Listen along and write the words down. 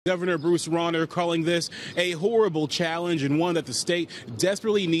Governor Bruce Rauner calling this a horrible challenge and one that the state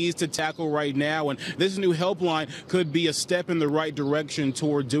desperately needs to tackle right now. And this new helpline could be a step in the right direction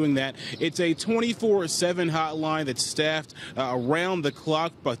toward doing that. It's a 24/7 hotline that's staffed around the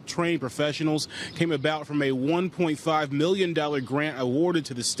clock by trained professionals. Came about from a $1.5 million grant awarded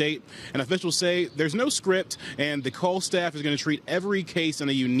to the state. And officials say there's no script and the call staff is going to treat every case in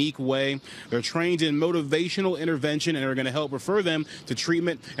a unique way. They're trained in motivational intervention and are going to help refer them to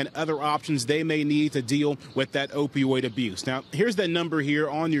treatment and other options they may need to deal with that opioid abuse. Now, here's that number here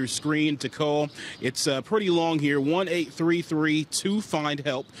on your screen to call. It's pretty long here,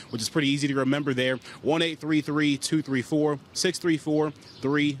 1-833-2-FIND-HELP, which is pretty easy to remember there,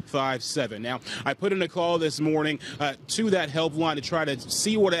 1-833-234-634-357. Now, I put in a call this morning to that helpline to try to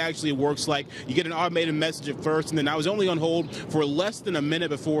see what it actually works like. You get an automated message at first, and then I was only on hold for less than a minute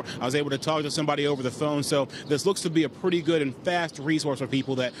before I was able to talk to somebody over the phone. So this looks to be a pretty good and fast resource for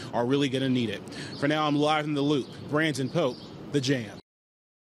people that are really going to need it. For now, I'm live in the loop. Brandon Pope, The Jam.